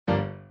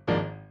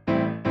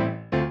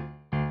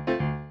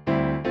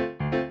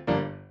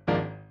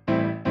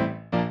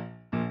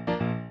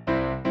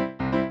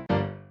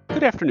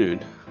Good afternoon.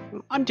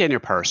 I'm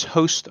Daniel Paris,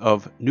 host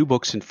of New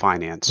Books in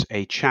Finance,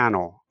 a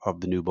channel of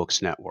the New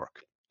Books Network.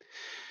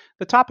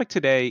 The topic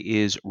today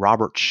is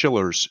Robert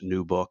Shiller's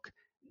new book,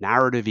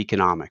 Narrative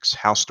Economics: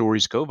 How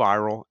Stories Go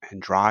Viral and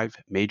Drive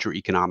Major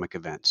Economic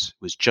Events.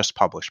 It was just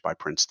published by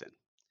Princeton.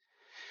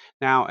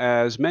 Now,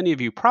 as many of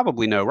you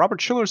probably know,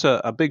 Robert Shiller's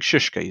a big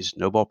shishka. He's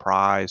Nobel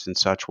Prize and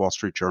such, Wall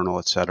Street Journal,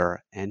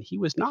 etc. And he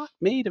was not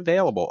made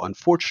available,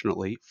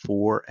 unfortunately,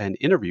 for an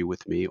interview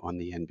with me on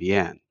the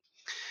NBN.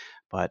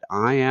 But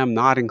I am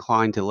not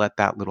inclined to let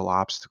that little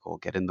obstacle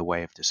get in the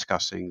way of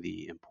discussing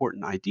the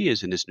important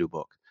ideas in his new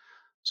book.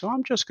 So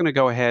I'm just going to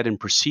go ahead and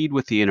proceed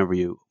with the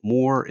interview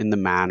more in the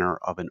manner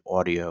of an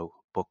audio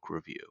book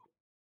review.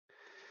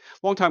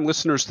 Longtime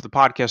listeners to the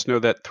podcast know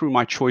that through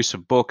my choice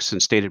of books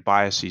and stated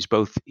biases,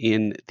 both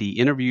in the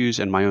interviews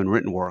and my own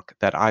written work,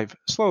 that I've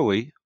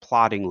slowly,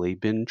 ploddingly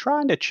been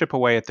trying to chip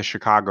away at the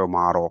Chicago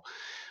model,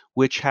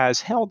 which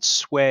has held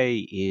sway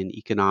in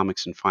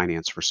economics and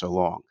finance for so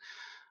long.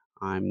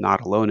 I'm not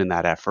alone in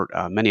that effort.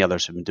 Many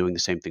others have been doing the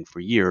same thing for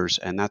years,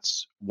 and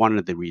that's one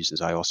of the reasons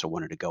I also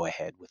wanted to go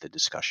ahead with a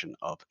discussion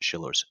of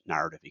Shiller's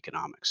narrative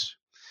economics.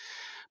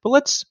 But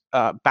let's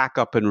back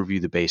up and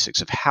review the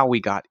basics of how we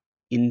got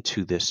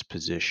into this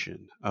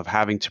position of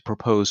having to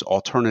propose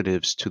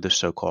alternatives to the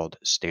so-called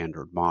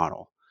standard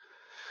model.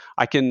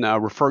 I can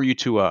refer you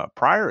to a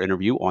prior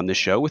interview on this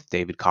show with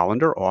David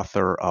Colander,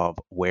 author of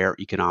Where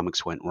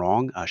Economics Went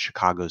Wrong,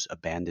 Chicago's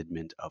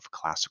Abandonment of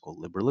Classical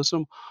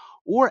Liberalism,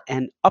 or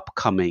an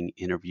upcoming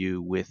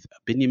interview with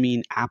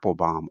Benjamin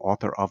Applebaum,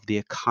 author of The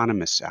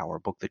Economist's Hour,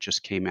 book that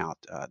just came out,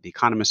 The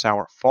Economist's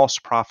Hour, False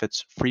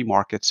Prophets, Free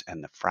Markets,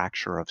 and the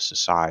Fracture of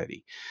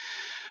Society.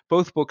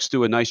 Both books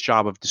do a nice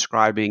job of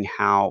describing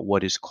how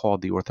what is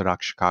called the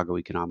orthodox Chicago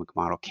economic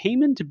model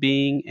came into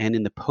being and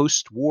in the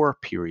post-war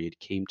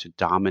period came to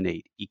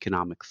dominate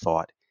economic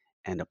thought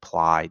and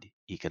applied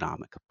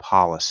economic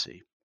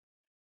policy.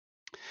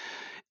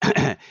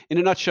 In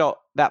a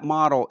nutshell, that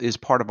model is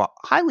part of a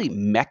highly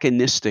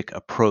mechanistic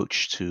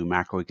approach to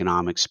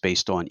macroeconomics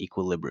based on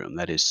equilibrium,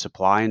 that is,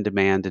 supply and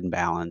demand and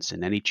balance,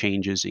 and any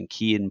changes in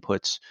key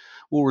inputs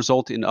will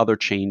result in other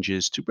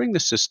changes to bring the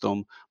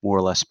system more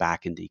or less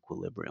back into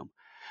equilibrium.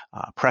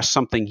 Press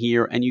something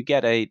here, and you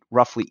get a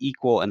roughly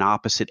equal and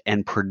opposite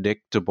and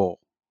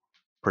predictable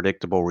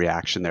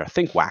reaction there.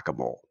 Think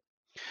whack-a-mole.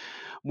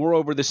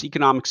 Moreover, this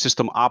economic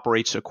system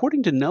operates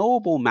according to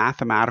knowable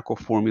mathematical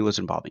formulas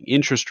involving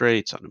interest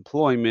rates,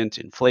 unemployment,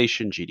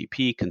 inflation,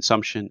 GDP,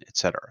 consumption,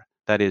 etc.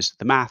 That is,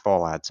 the math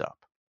all adds up.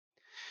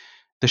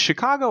 The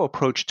Chicago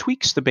approach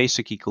tweaks the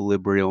basic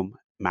equilibrium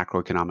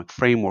macroeconomic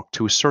framework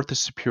to assert the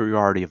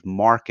superiority of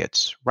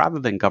markets rather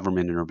than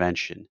government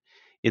intervention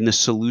in the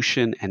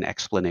solution and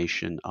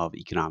explanation of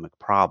economic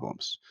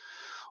problems.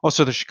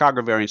 Also, the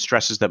Chicago variant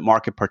stresses that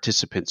market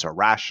participants are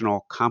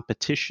rational,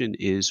 competition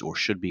is or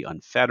should be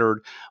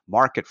unfettered,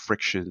 market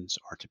frictions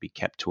are to be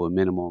kept to a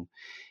minimum.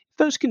 If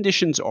those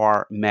conditions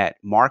are met,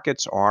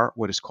 markets are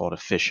what is called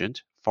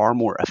efficient, far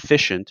more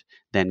efficient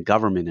than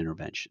government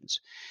interventions.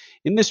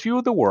 In this view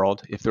of the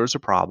world, if there's a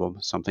problem,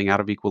 something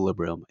out of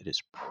equilibrium, it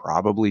is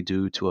probably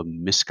due to a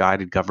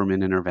misguided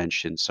government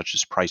intervention such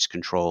as price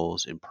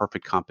controls,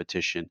 imperfect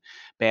competition,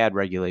 bad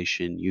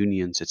regulation,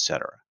 unions,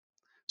 etc.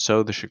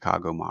 So the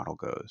Chicago model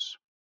goes.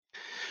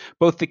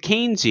 Both the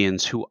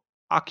Keynesians, who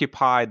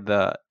occupied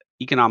the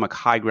economic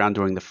high ground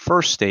during the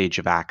first stage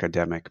of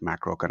academic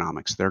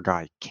macroeconomics, their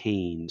guy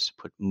Keynes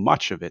put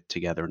much of it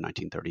together in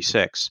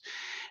 1936,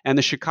 and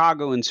the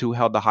Chicagoans who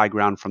held the high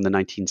ground from the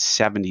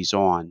 1970s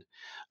on,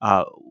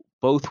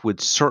 both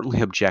would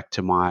certainly object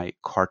to my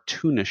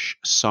cartoonish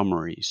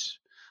summaries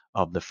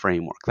of the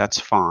framework. That's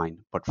fine,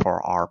 but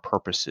for our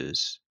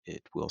purposes,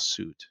 it will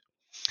suit.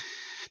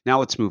 Now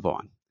let's move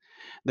on.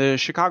 The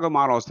Chicago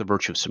model is the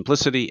virtue of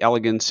simplicity,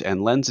 elegance,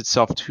 and lends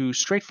itself to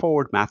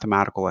straightforward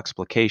mathematical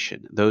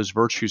explication. Those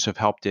virtues have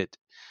helped it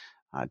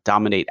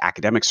dominate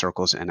academic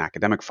circles and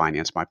academic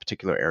finance, my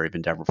particular area of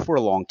endeavor, for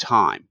a long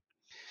time.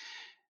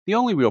 The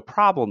only real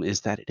problem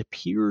is that it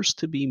appears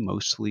to be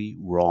mostly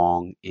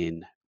wrong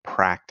in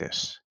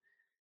practice.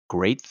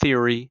 Great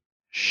theory,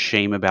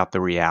 shame about the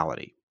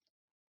reality.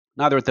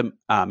 Neither at the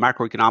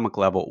macroeconomic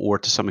level or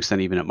to some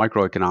extent even at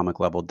microeconomic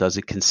level does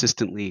it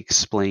consistently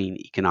explain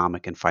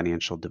economic and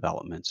financial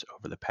developments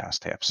over the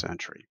past half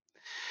century.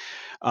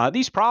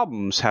 These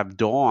problems have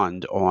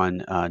dawned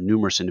on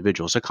numerous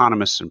individuals,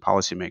 economists and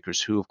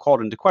policymakers who have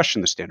called into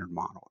question the standard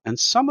model, and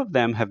some of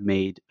them have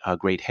made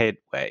great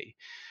headway.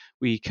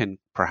 We can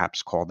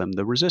perhaps call them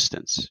the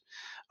resistance.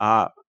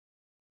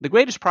 The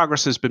greatest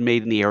progress has been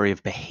made in the area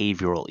of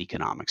behavioral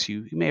economics.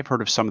 You may have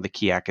heard of some of the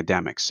key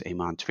academics,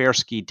 Eamon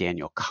Tversky,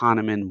 Daniel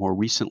Kahneman, more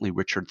recently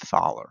Richard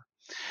Thaler.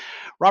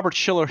 Robert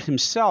Shiller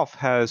himself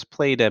has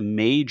played a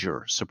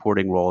major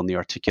supporting role in the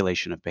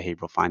articulation of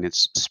behavioral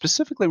finance,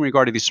 specifically in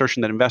regard to the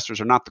assertion that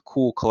investors are not the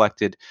cool,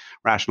 collected,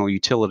 rational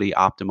utility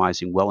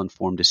optimizing,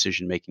 well-informed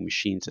decision-making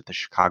machines that the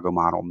Chicago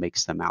model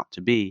makes them out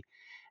to be,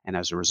 and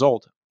as a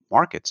result,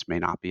 markets may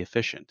not be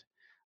efficient,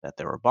 that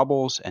there are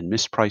bubbles and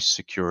mispriced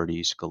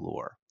securities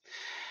galore.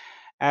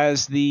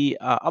 As the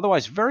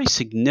otherwise very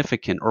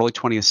significant early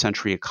 20th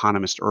century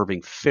economist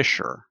Irving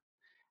Fisher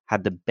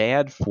had the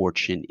bad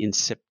fortune in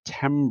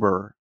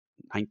September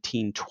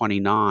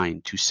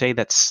 1929 to say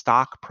that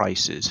stock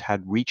prices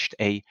had reached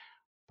a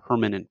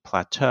permanent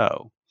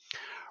plateau,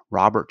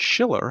 Robert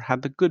Shiller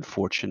had the good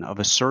fortune of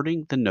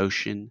asserting the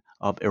notion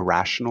of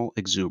irrational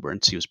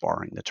exuberance. He was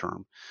borrowing the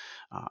term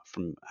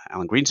from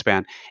Alan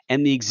Greenspan,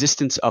 and the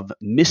existence of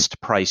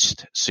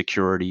mispriced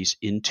securities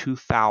in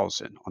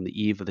 2000 on the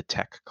eve of the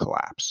tech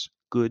collapse.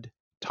 Good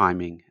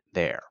timing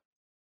there.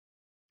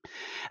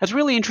 As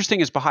really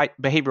interesting as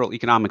behavioral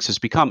economics has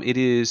become, it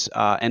is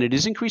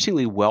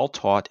increasingly well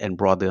taught and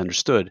broadly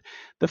understood.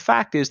 The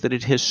fact is that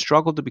it has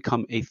struggled to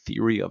become a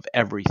theory of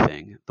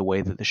everything, the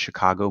way that the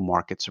Chicago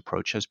markets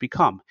approach has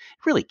become.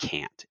 It really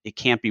can't. It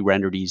can't be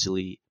rendered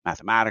easily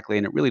mathematically,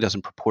 and it really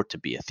doesn't purport to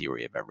be a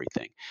theory of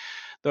everything.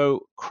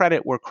 Though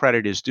credit where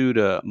credit is due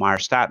to Meyer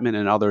Statman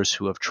and others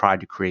who have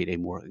tried to create a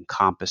more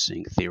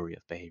encompassing theory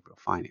of behavioral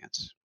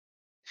finance.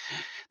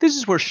 This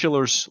is where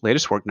Shiller's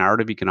latest work,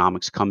 Narrative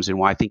Economics, comes in,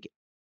 why I think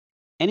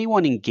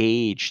anyone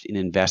engaged in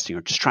investing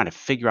or just trying to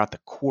figure out the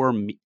core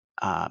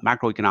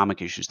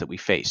macroeconomic issues that we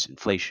face,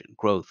 inflation,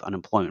 growth,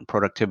 unemployment,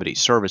 productivity,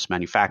 service,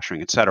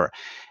 manufacturing, etc.,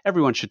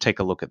 everyone should take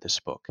a look at this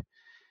book.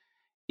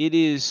 It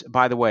is,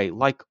 by the way,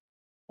 like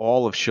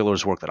all of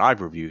Shiller's work that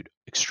I've reviewed,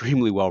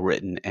 extremely well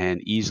written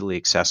and easily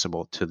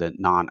accessible to the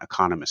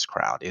non-economist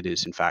crowd. It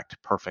is, in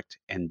fact, perfect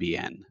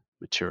NBN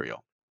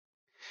material.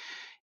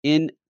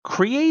 In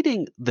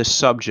creating the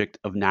subject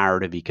of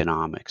narrative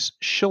economics,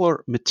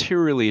 Shiller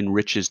materially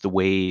enriches the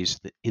ways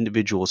that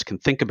individuals can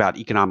think about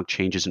economic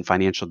changes and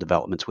financial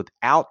developments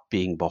without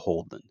being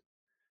beholden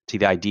to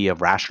the idea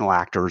of rational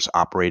actors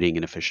operating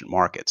in efficient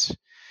markets.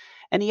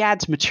 And he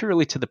adds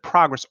materially to the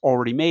progress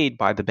already made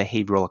by the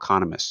behavioral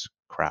economists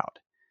crowd.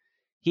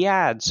 He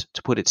adds,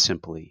 to put it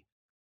simply,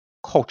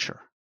 culture.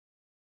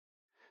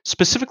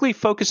 Specifically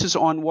focuses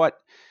on what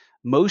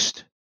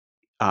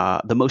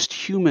the most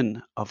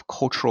human of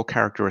cultural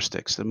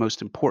characteristics, the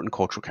most important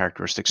cultural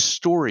characteristics,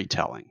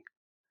 storytelling,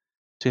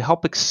 to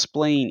help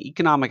explain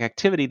economic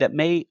activity that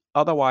may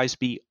otherwise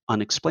be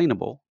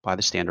unexplainable by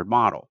the standard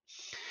model.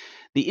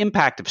 The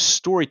impact of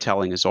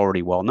storytelling is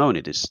already well known.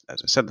 It is,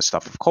 as I said, the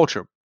stuff of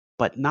culture,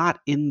 but not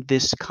in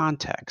this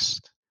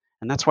context.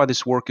 And that's why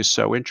this work is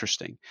so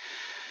interesting.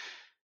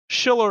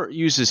 Shiller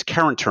uses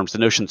current terms, the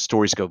notion that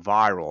stories go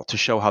viral, to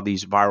show how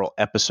these viral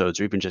episodes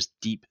or even just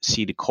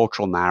deep-seated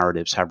cultural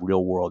narratives have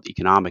real-world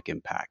economic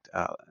impact.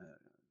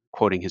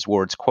 Quoting his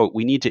words, quote,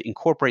 "We need to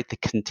incorporate the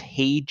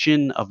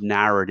contagion of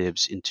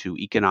narratives into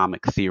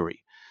economic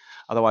theory.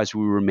 Otherwise,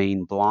 we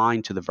remain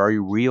blind to the very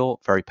real,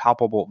 very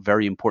palpable,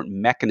 very important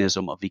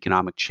mechanism of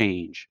economic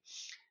change,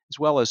 as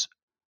well as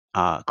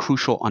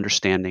crucial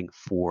understanding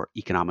for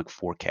economic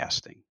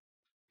forecasting.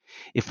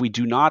 If we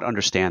do not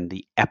understand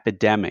the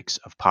epidemics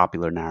of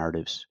popular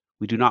narratives,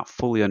 we do not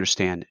fully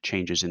understand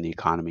changes in the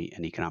economy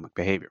and economic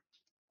behavior."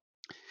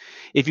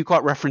 If you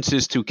caught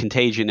references to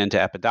contagion and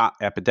to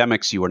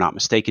epidemics, you are not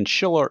mistaken.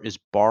 Shiller is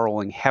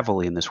borrowing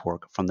heavily in this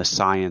work from the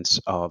science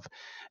of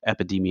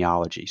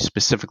epidemiology,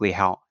 specifically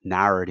how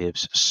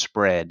narratives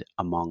spread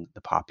among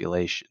the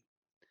population.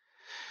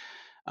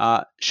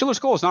 Shiller's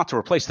goal is not to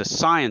replace the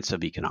science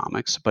of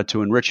economics, but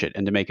to enrich it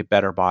and to make it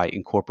better by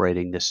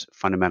incorporating this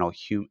fundamental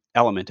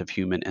element of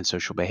human and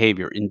social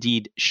behavior.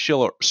 Indeed,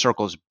 Shiller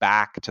circles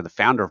back to the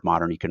founder of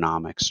modern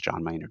economics,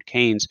 John Maynard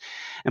Keynes,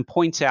 and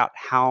points out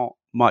how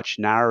much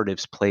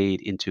narratives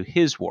played into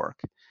his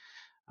work.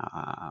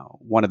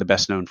 One of the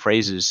best-known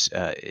phrases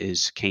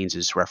is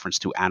Keynes's reference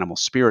to animal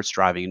spirits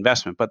driving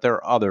investment, but there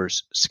are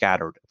others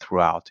scattered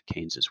throughout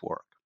Keynes's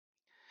work.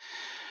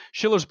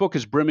 Shiller's book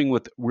is brimming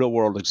with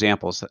real-world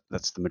examples.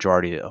 That's the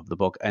majority of the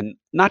book, and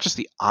not just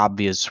the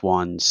obvious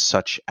ones,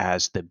 such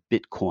as the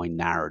Bitcoin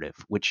narrative,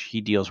 which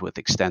he deals with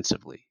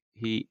extensively.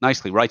 He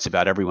nicely writes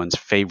about everyone's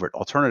favorite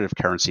alternative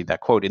currency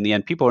that, quote, "In the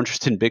end, people are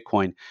interested in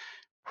Bitcoin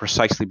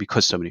precisely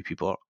because so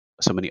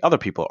many other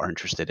people are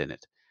interested in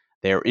it.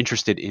 They are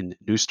interested in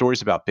news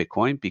stories about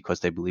Bitcoin because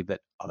they believe that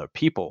other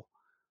people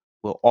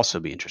will also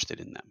be interested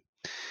in them."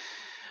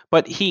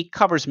 But he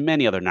covers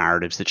many other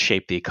narratives that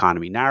shape the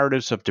economy,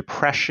 narratives of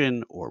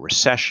depression or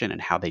recession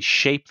and how they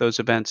shape those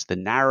events, the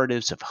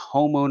narratives of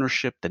home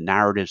ownership, the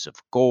narratives of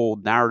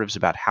gold, narratives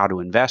about how to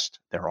invest.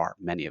 There are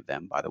many of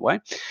them, by the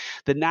way.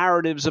 The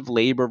narratives of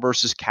labor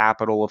versus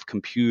capital, of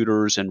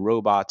computers and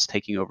robots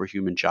taking over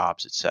human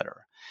jobs, etc.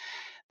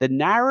 The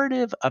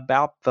narrative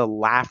about the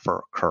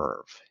Laffer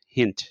curve,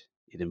 hint,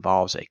 it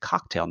involves a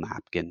cocktail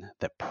napkin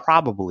that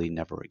probably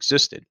never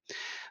existed.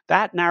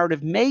 That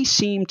narrative may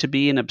seem to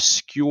be an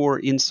obscure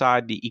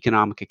inside the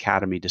Economic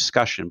Academy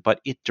discussion,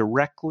 but it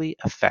directly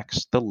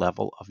affects the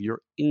level of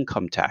your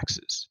income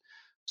taxes.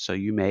 So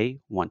you may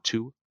want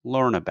to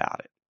learn about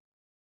it.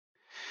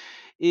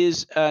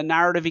 Is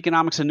narrative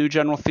economics a new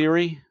general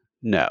theory?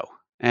 No.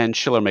 And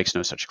Shiller makes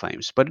no such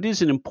claims, but it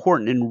is an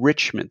important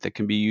enrichment that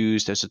can be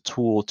used as a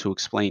tool to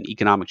explain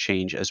economic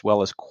change, as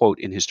well as, quote,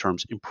 in his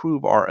terms,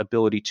 improve our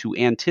ability to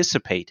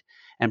anticipate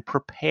and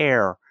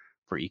prepare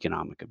for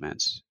economic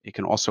events. It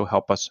can also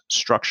help us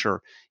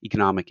structure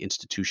economic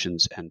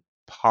institutions and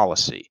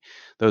policy.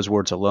 Those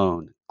words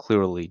alone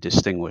clearly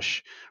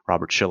distinguish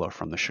Robert Shiller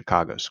from the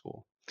Chicago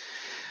School.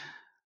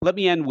 Let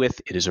me end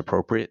with, it is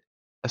appropriate,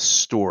 a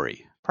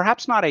story.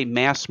 Perhaps not a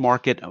mass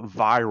market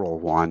viral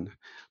one,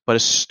 but a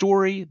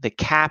story that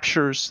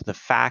captures the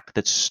fact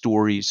that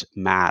stories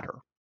matter.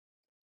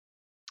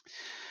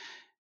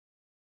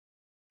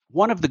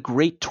 One of the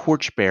great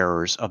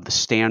torchbearers of the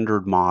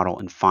standard model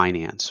in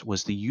finance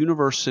was the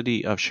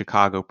University of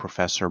Chicago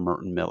professor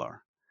Merton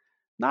Miller.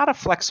 Not a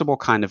flexible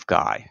kind of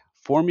guy,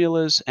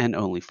 formulas and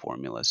only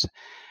formulas.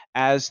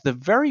 As the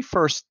very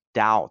first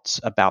doubts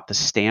about the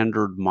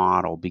standard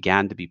model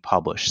began to be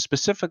published,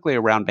 specifically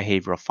around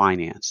behavioral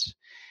finance,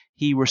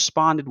 he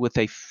responded with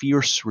a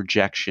fierce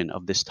rejection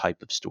of this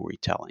type of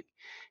storytelling.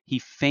 He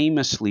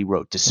famously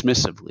wrote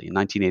dismissively in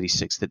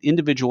 1986 that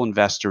individual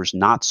investors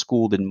not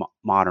schooled in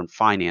modern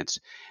finance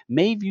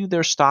may view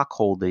their stock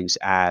holdings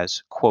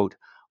as, quote,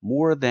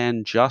 more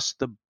than just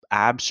the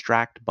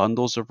abstract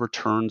bundles of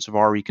returns of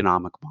our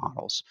economic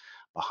models.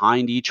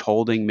 Behind each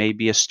holding may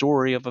be a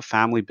story of a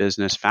family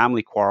business,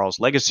 family quarrels,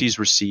 legacies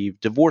received,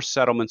 divorce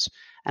settlements,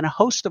 and a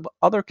host of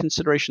other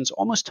considerations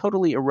almost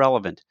totally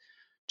irrelevant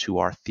to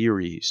our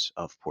theories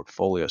of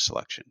portfolio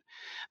selection.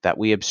 That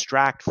we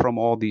abstract from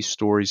all these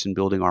stories in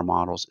building our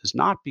models is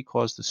not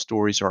because the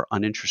stories are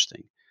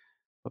uninteresting,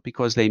 but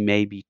because they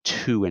may be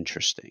too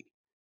interesting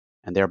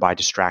and thereby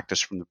distract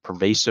us from the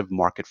pervasive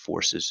market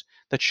forces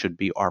that should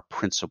be our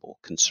principal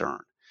concern.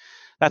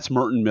 That's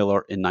Merton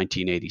Miller in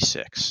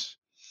 1986.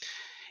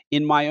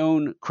 In my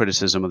own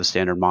criticism of the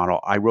standard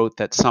model, I wrote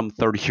that some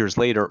 30 years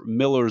later,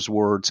 Miller's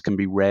words can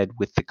be read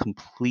with the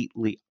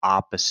completely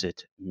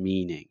opposite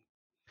meaning.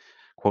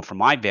 Quote, from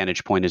my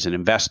vantage point as an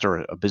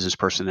investor, a business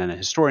person, and a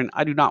historian,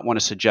 I do not want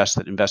to suggest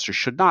that investors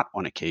should not,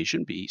 on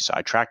occasion, be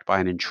sidetracked by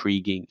an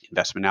intriguing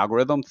investment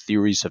algorithm,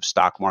 theories of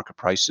stock market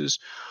prices,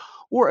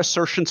 or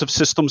assertions of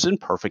systems in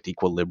perfect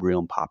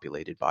equilibrium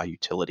populated by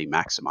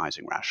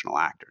utility-maximizing rational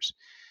actors.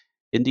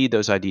 Indeed,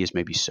 those ideas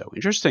may be so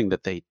interesting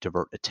that they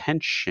divert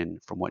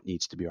attention from what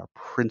needs to be our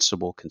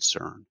principal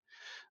concern,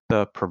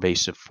 the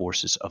pervasive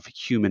forces of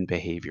human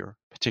behavior,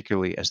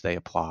 particularly as they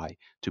apply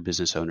to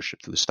business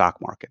ownership through the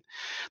stock market.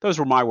 Those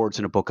were my words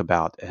in a book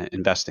about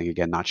investing,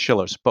 again, not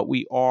Schiller's, but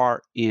we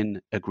are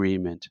in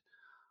agreement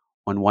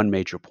on one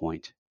major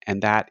point,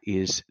 and that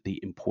is the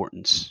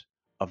importance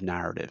of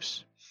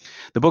narratives.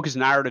 The book is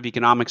Narrative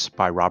Economics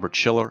by Robert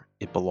Shiller.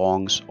 It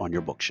belongs on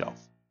your bookshelf.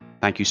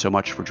 Thank you so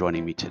much for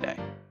joining me today.